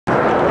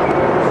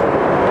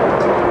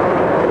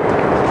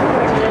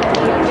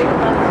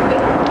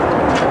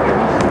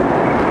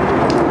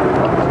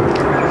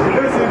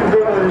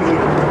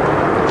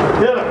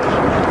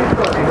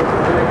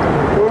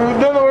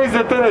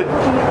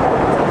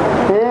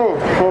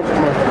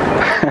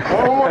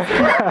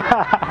You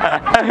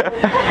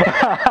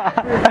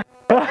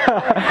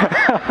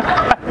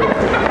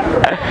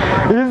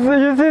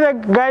see the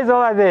guys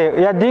over there?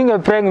 You are doing a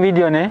prank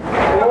video, ne?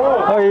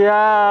 Oh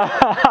yeah.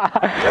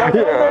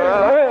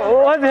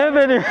 What's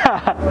happening?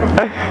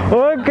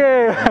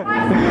 Okay.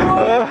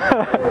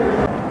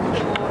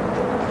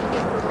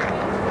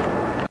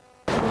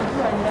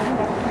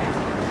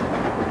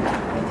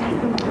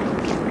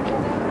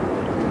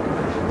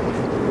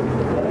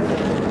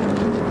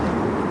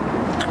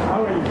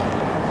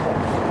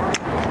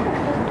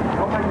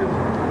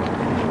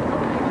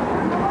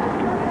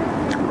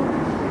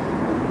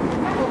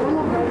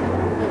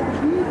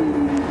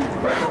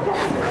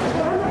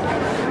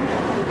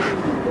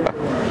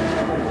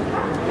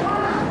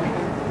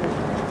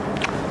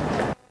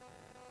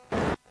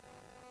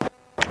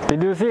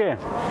 Did you see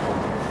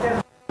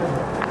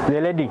the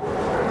lady?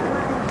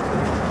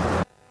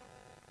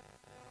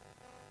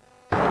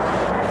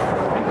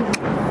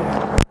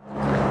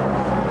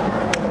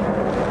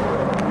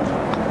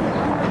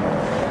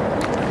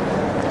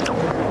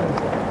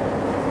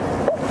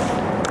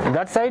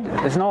 That side,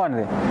 there's no one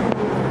there.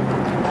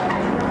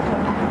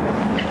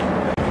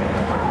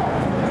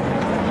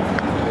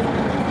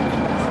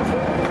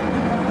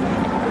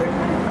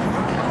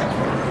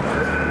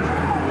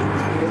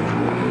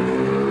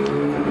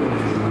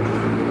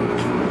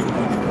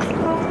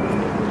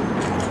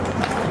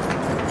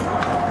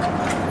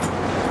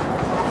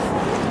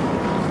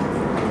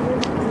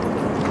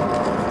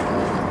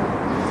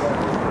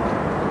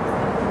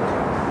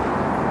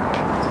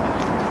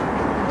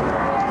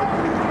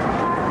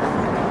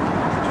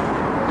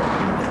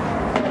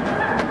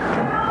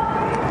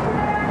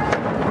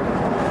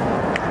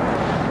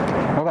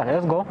 Okay,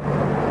 let's go.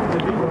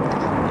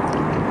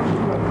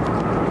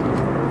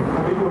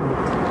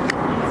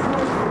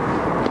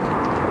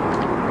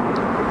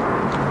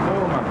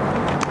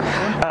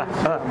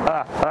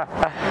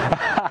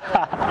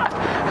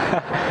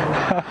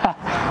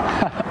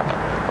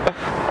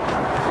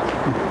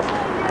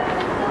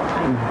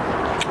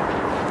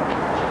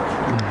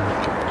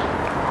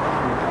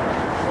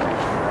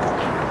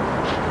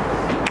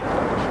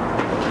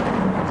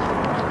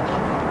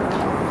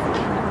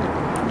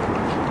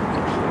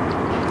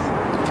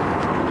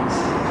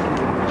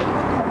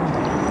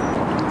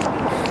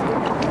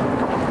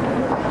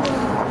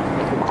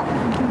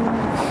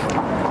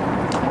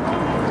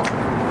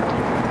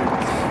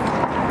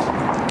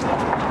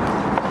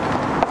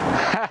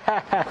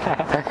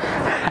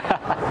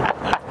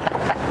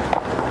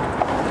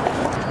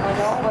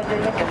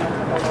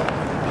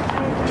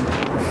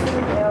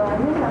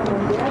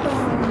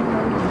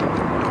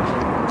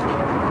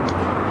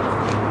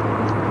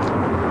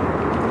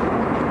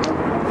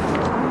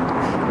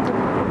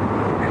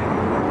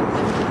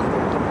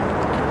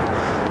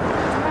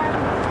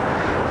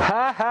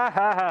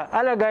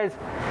 Hello guys.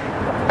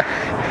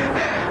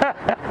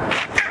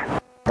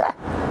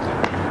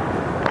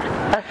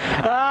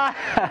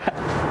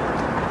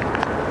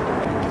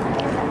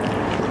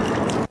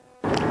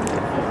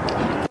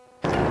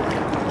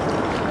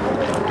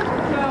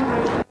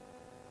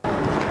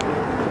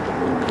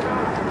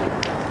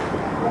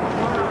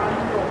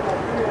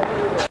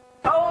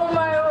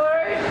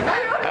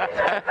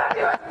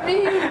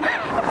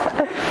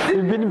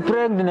 You've been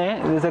pranked,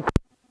 ne? There's a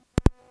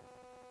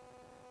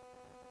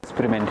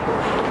experiment.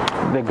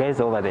 The guys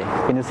over there.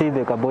 Can you see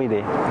the cowboy there?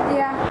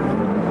 Yeah.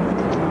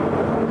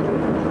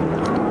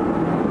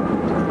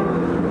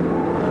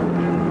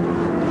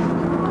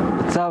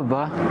 What's up,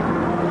 bro?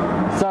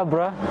 What's up,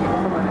 bro?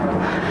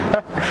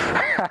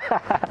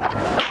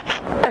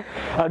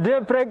 I'm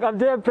doing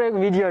a prank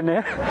video,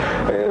 ne?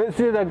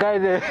 See the guy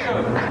there?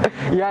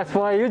 Yes,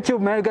 for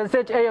YouTube, man. You can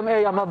search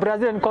AMA. I'm a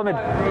Brazilian comedy.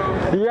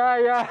 Yeah,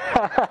 yeah.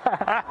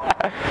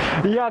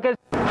 Yeah, I can.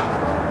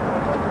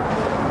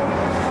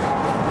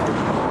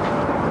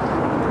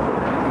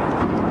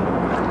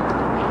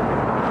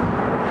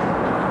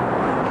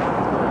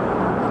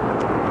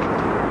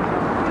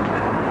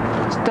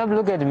 Stop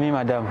looking at me,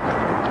 madam.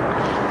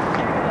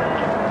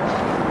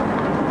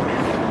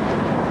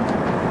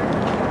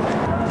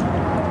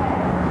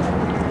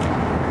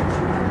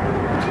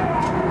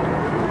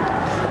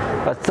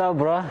 What's up,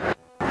 bro?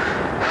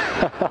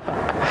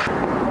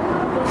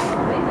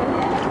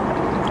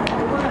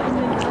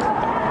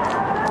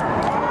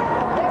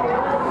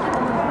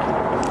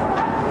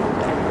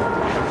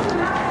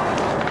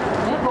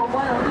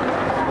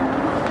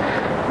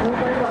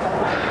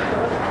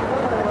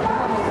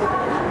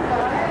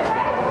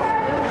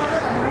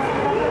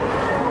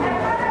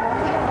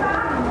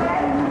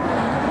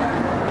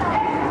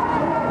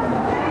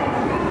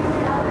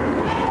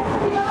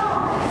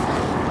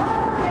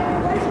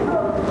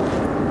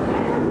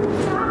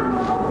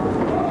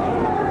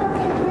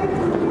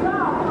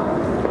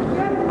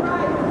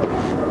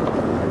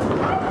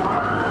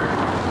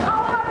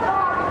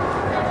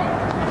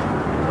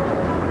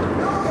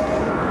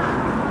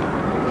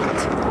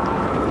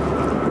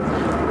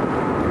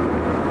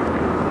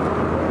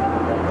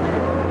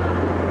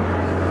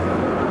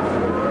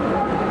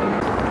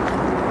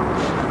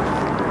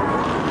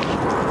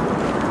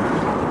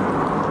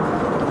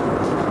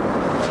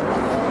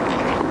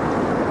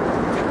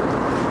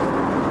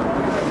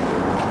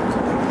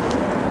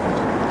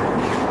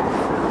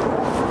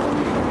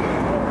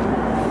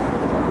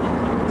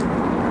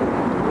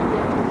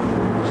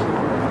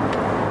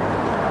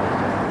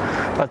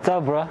 What's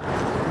up, bro?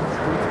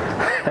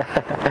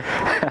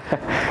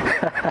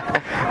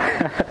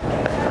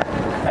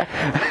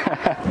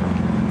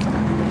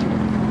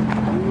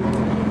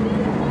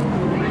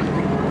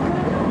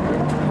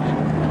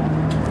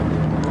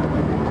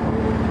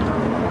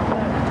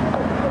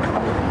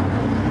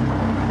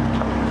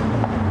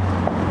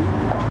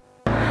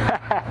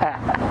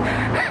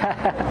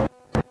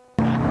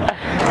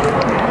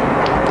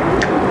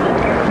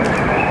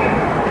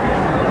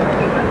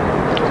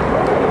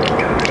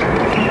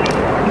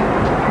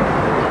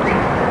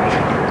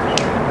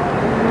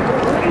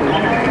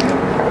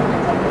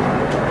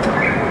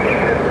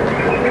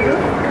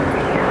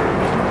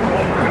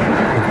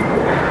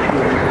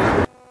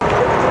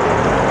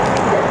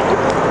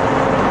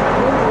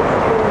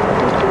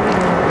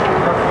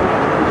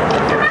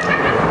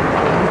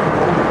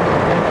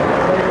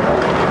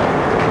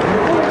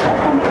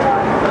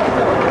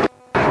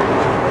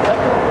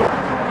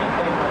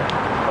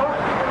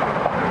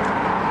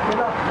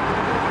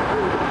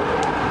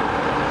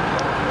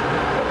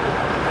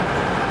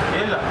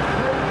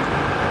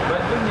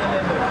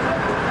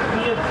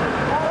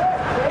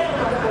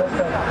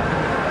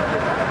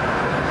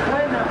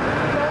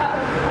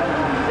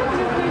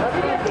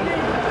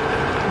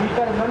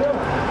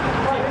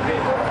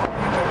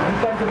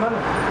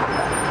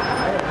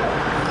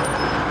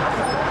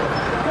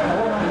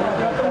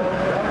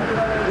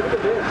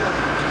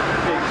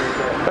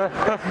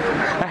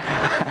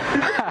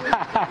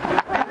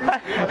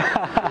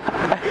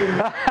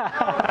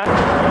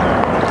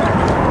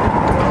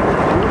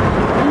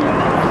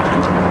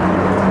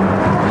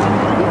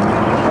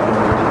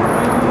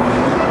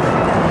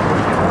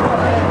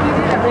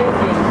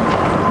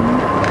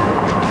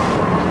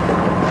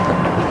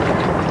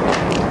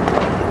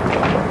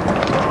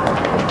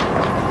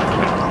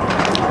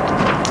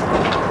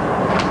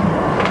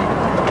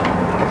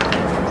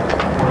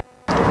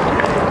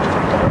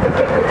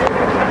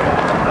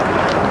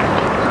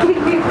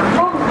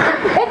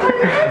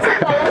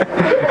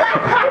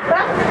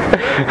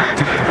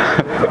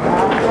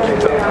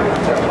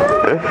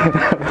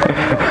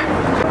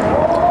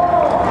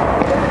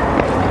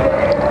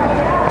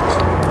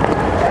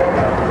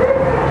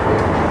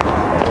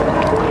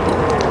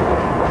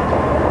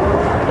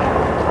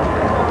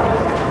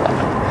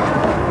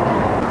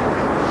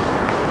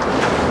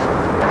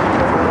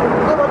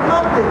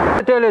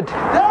 Toilet.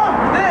 No,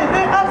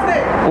 they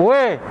upstairs.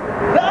 Where?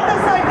 The other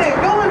side there.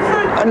 Go in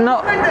front. No,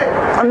 Right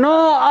there. no.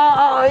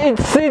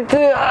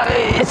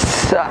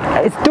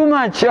 It's too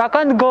much. I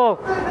can't go.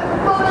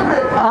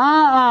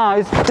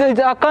 I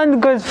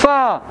can't go. It's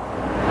far.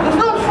 It's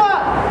not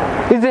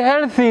far. It's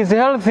healthy. It's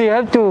healthy. I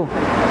have to. Oh,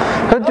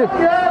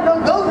 yeah,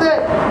 don't go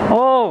there.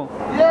 Oh.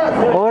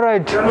 Yeah. All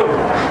right.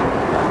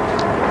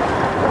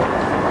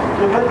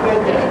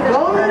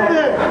 Go in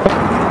there.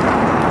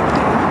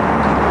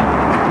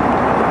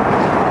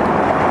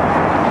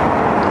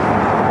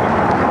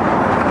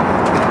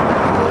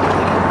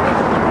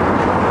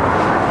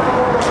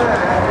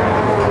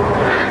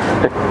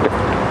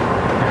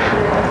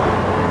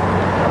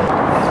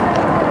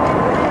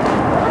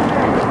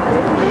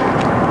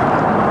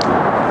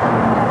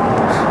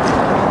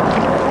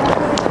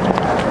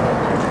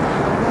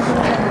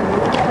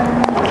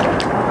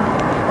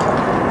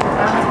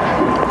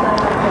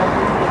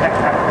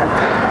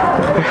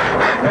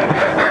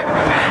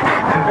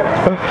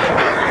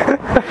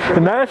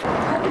 Nice.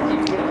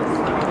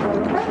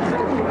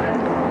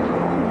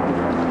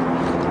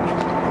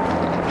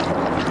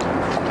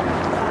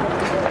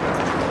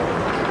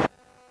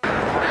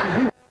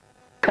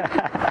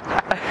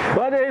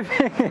 What do you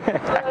think?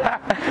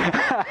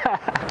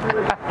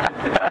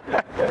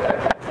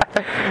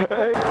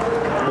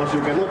 But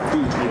you cannot be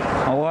here.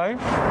 Why?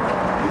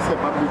 This is a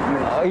public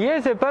place.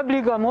 Yes, a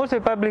public. I'm also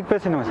a public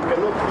person. You cannot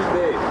be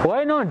there.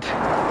 Why not?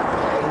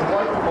 And you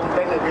want to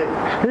complain again.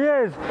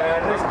 Yes. I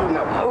arrest you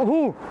now.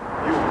 Who? You.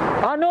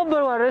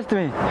 Nobody will arrest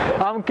me.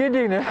 I'm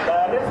kidding. I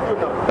arrest you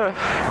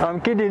now. I'm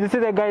kidding. This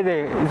is the guy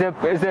there.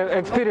 It's a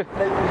experience.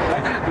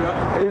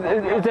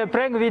 It's a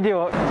prank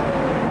video.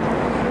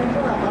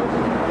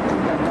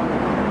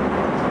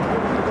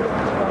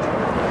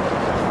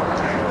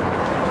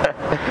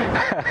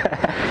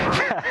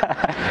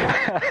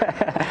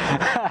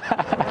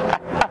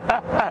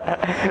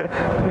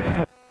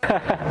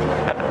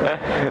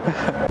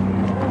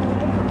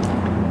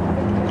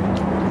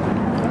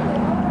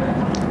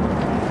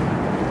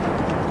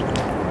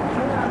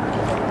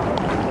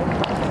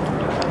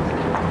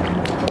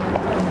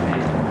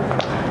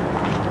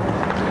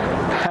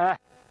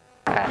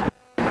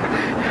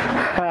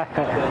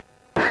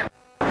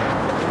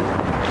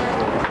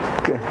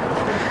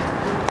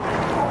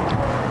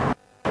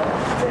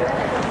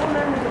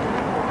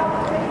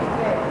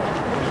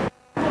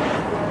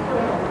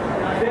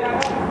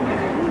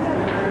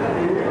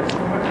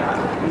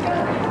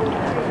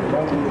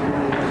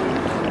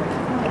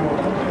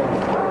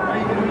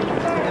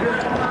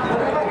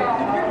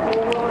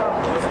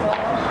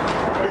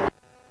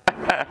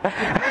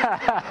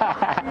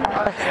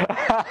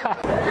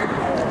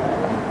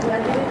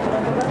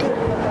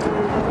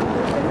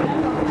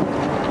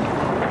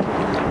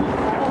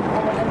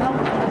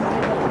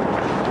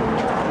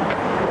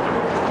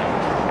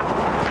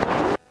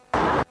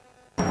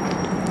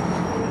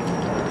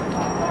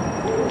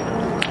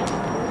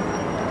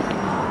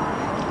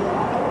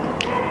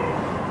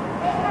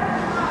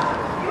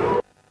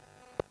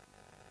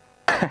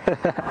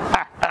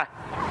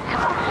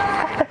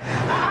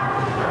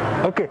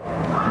 Okay,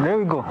 there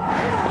we go.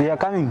 They are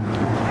coming.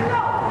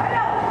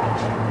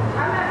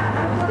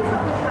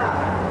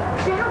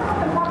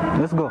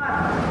 Let's go.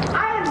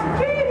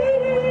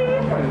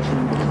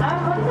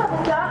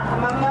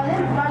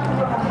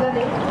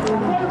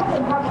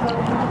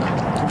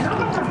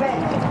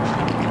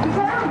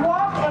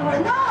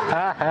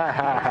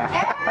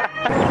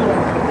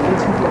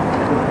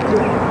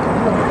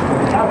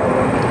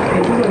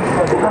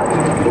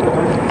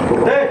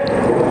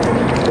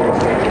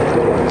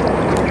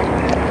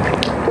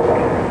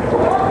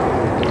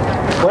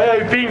 Why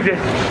are you being there?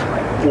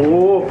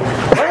 Oh,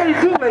 why are you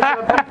doing like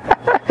that?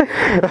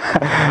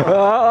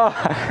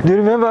 Do you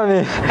remember me?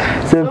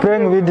 It's a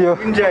prank video.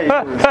 Seriously.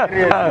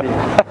 You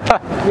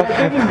are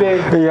taking the.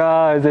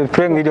 Yeah, it's a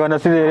prank video. Wanna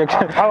see the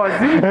reaction? I was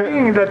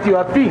thinking that you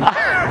are pink.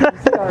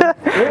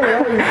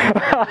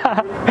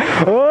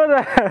 Oh,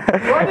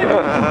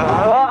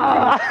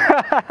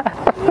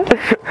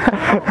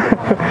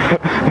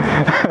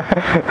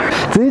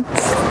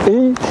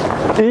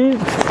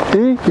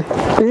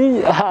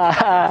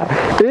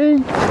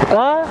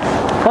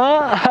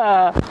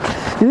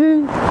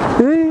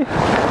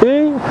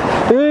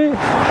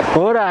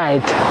 all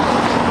right.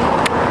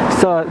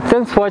 So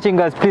thanks for watching,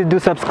 guys. Please do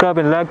subscribe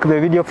and like the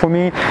video for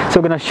me. So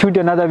I'm gonna shoot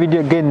another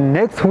video again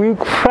next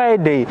week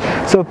Friday,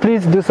 so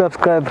please do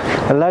subscribe.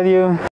 I love you.